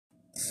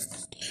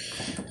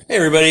Hey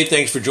everybody,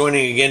 thanks for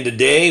joining again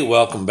today.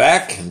 Welcome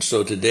back. And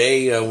so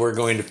today we're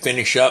going to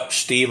finish up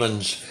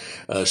Stephen's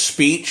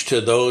speech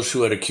to those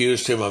who had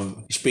accused him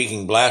of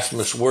speaking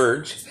blasphemous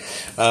words.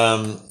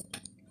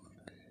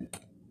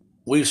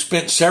 We've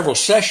spent several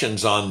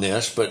sessions on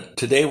this, but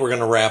today we're going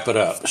to wrap it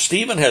up.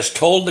 Stephen has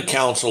told the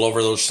council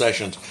over those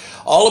sessions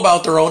all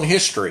about their own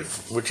history,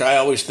 which I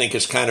always think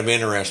is kind of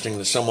interesting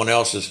that someone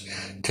else is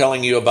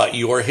telling you about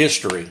your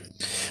history.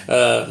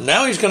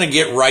 Now he's going to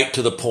get right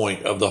to the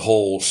point of the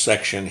whole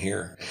section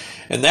here.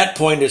 And that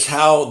point is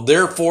how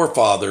their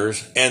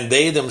forefathers and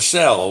they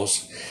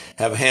themselves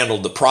have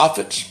handled the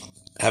prophets,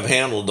 have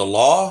handled the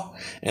law,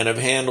 and have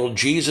handled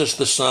Jesus,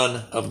 the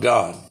Son of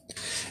God.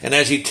 And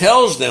as he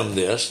tells them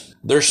this,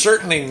 they're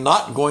certainly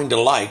not going to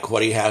like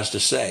what he has to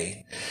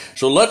say.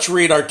 So let's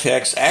read our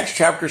text, Acts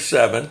chapter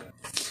 7,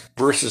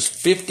 verses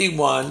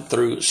 51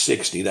 through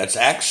 60. That's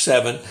Acts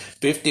 7,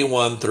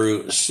 51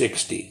 through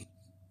 60.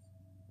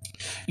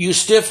 You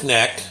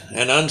stiff-necked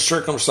and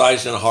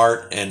uncircumcised in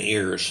heart and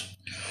ears,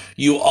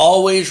 you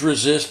always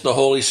resist the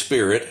Holy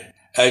Spirit,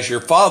 as your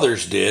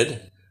fathers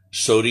did,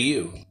 so do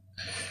you.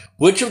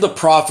 Which of the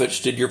prophets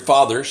did your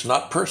fathers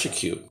not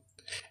persecute?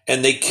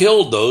 And they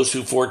killed those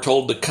who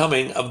foretold the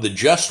coming of the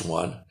Just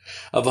One,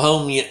 of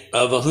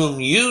whom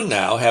you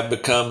now have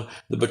become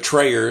the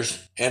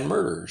betrayers and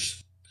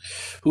murderers,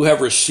 who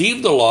have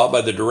received the law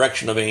by the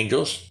direction of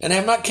angels and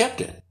have not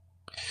kept it.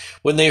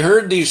 When they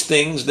heard these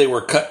things, they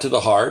were cut to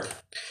the heart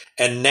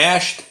and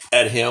gnashed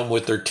at him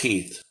with their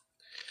teeth.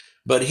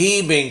 But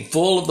he, being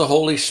full of the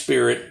Holy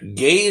Spirit,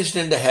 gazed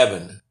into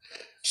heaven,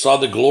 saw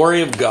the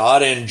glory of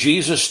God and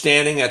Jesus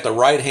standing at the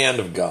right hand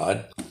of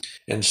God,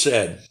 and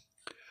said,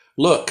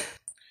 Look,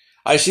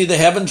 I see the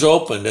heavens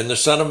opened and the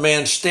Son of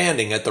Man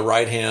standing at the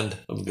right hand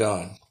of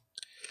God.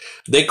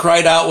 They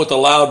cried out with a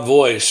loud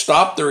voice,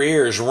 stopped their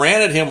ears,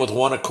 ran at him with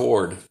one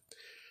accord.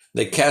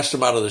 They cast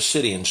him out of the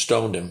city and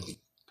stoned him.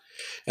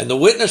 And the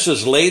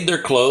witnesses laid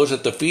their clothes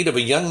at the feet of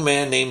a young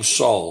man named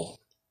Saul.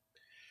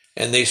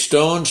 And they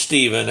stoned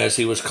Stephen as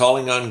he was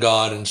calling on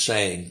God and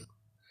saying,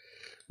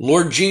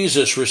 Lord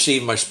Jesus,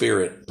 receive my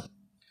spirit.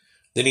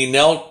 Then he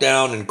knelt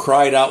down and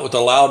cried out with a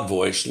loud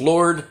voice,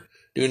 Lord,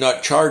 do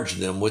not charge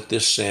them with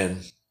this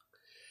sin.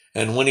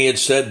 And when he had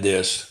said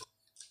this,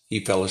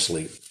 he fell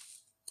asleep.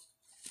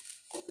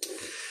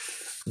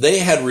 They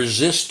had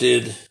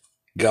resisted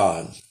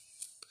God.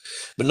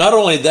 But not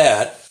only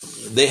that,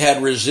 they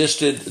had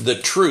resisted the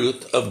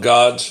truth of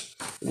God's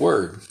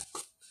word.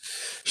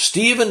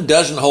 Stephen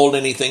doesn't hold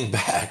anything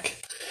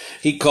back.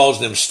 He calls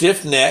them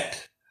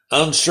stiff-necked,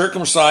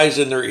 uncircumcised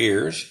in their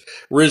ears,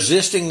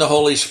 resisting the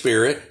Holy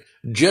Spirit,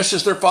 just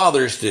as their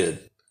fathers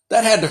did.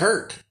 That had to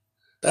hurt.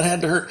 That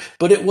had to hurt.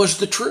 But it was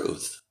the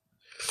truth.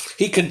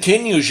 He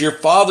continues, your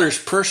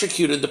fathers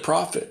persecuted the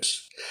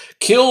prophets,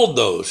 killed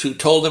those who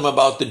told them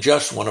about the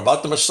Just One,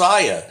 about the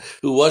Messiah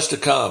who was to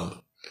come.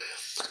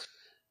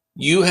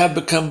 You have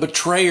become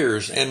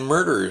betrayers and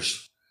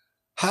murderers.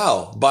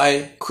 How?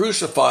 By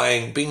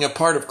crucifying, being a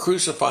part of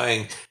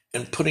crucifying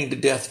and putting to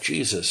death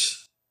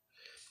Jesus.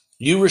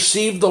 You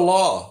received the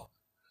law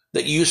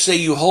that you say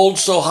you hold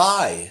so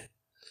high.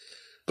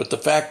 But the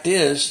fact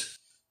is,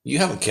 you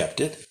haven't kept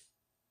it.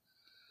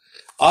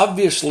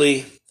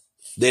 Obviously,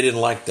 they didn't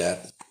like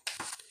that.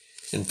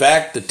 In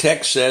fact, the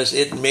text says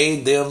it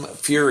made them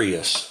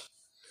furious.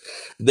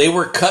 They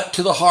were cut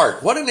to the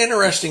heart. What an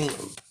interesting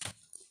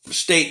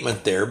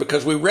statement there,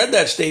 because we read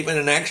that statement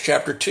in Acts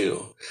chapter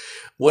 2.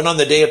 When on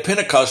the day of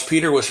Pentecost,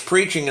 Peter was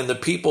preaching and the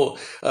people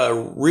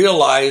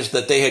realized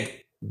that they had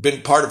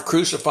been part of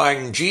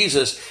crucifying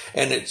Jesus,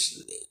 and it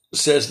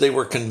says they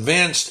were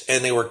convinced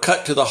and they were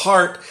cut to the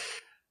heart.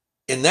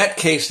 In that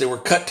case, they were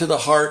cut to the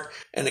heart,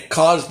 and it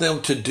caused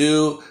them to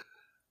do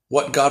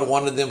what God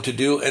wanted them to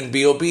do and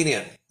be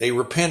obedient. They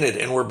repented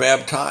and were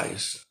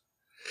baptized.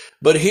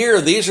 But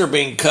here, these are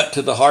being cut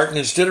to the heart, and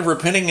instead of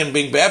repenting and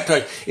being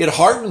baptized, it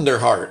hardened their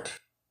heart.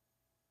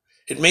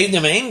 It made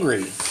them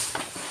angry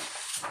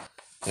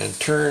and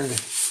turned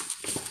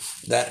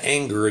that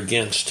anger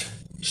against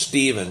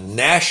Stephen,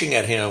 gnashing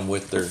at him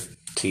with their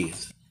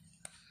teeth.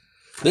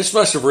 This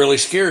must have really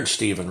scared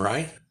Stephen,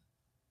 right?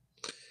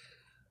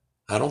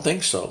 I don't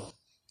think so.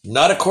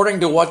 Not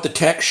according to what the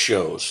text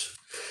shows,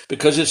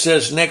 because it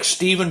says next,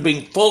 Stephen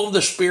being full of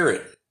the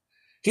Spirit.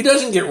 He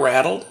doesn't get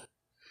rattled.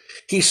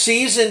 He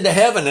sees into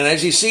heaven, and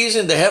as he sees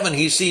into heaven,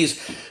 he sees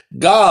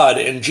God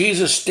and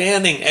Jesus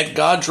standing at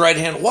God's right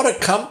hand. What a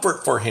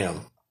comfort for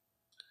him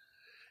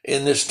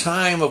in this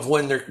time of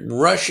when they're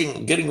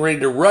rushing, getting ready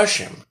to rush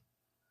him.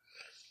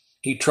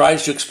 He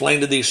tries to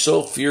explain to these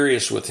so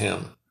furious with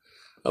him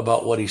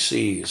about what he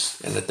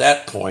sees. And at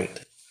that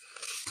point,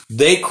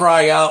 they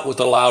cry out with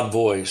a loud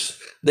voice.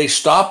 They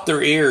stop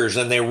their ears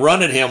and they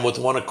run at him with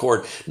one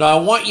accord. Now,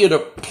 I want you to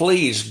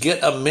please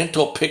get a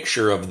mental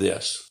picture of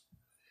this.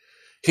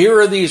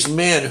 Here are these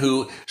men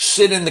who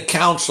sit in the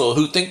council,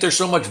 who think they're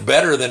so much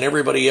better than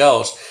everybody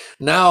else.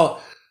 Now,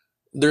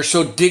 they're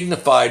so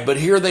dignified, but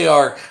here they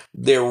are.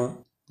 They're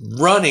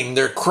running.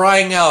 They're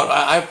crying out.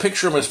 I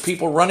picture them as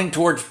people running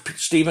towards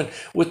Stephen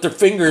with their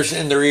fingers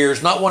in their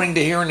ears, not wanting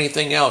to hear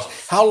anything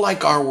else. How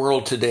like our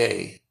world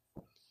today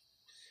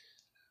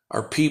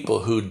are people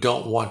who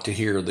don't want to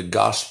hear the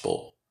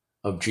gospel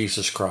of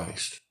Jesus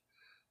Christ.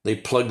 They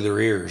plug their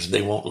ears.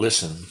 They won't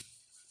listen.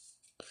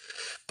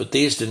 But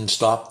these didn't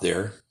stop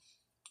there.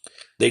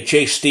 They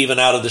chased Stephen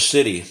out of the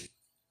city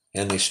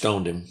and they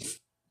stoned him.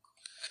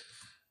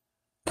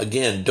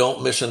 Again,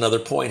 don't miss another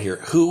point here.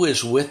 Who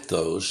is with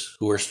those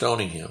who are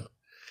stoning him?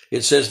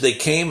 It says they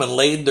came and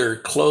laid their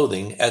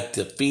clothing at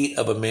the feet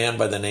of a man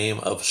by the name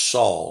of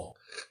Saul,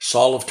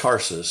 Saul of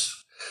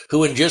Tarsus,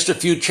 who in just a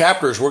few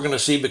chapters we're going to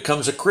see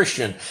becomes a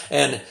Christian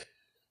and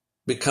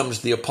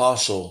becomes the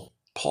apostle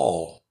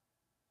Paul.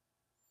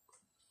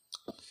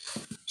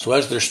 So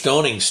as they're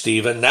stoning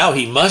Stephen, now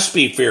he must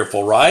be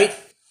fearful, right?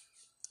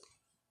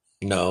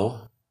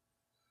 No.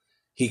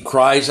 He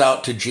cries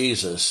out to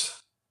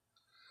Jesus,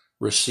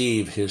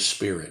 receive his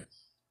spirit.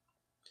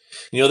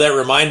 You know, that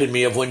reminded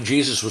me of when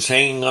Jesus was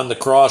hanging on the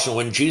cross, and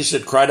when Jesus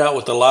had cried out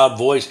with a loud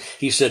voice,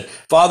 he said,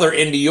 Father,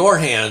 into your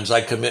hands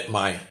I commit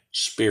my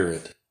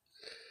spirit.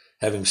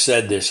 Having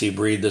said this, he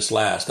breathed this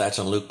last. That's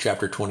in Luke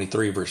chapter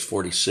 23, verse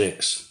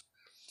 46.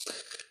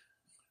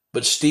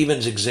 But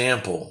Stephen's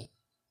example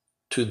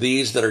to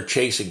these that are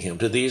chasing him,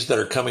 to these that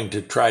are coming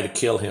to try to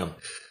kill him,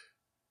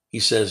 he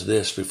says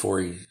this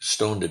before he's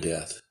stoned to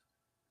death.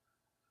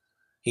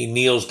 He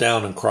kneels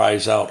down and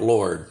cries out,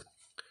 Lord,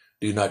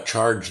 do not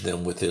charge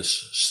them with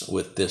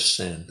this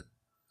sin.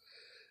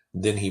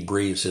 Then he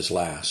breathes his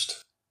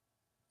last.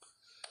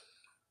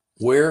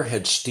 Where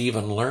had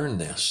Stephen learned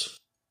this?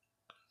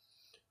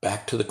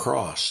 Back to the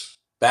cross,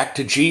 back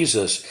to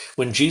Jesus.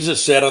 When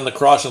Jesus said on the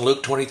cross in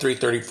Luke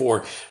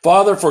 23:34,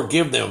 Father,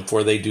 forgive them,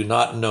 for they do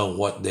not know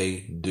what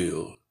they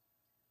do.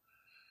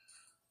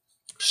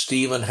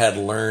 Stephen had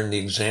learned the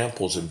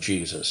examples of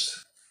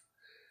Jesus.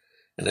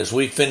 And as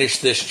we finish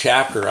this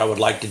chapter, I would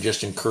like to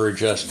just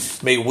encourage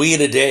us, may we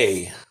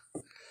today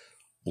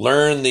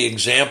learn the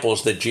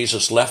examples that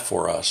Jesus left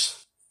for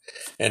us,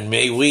 and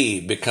may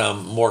we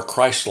become more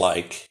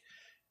Christ-like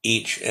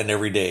each and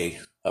every day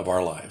of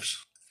our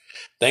lives.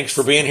 Thanks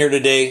for being here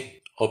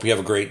today. Hope you have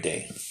a great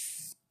day.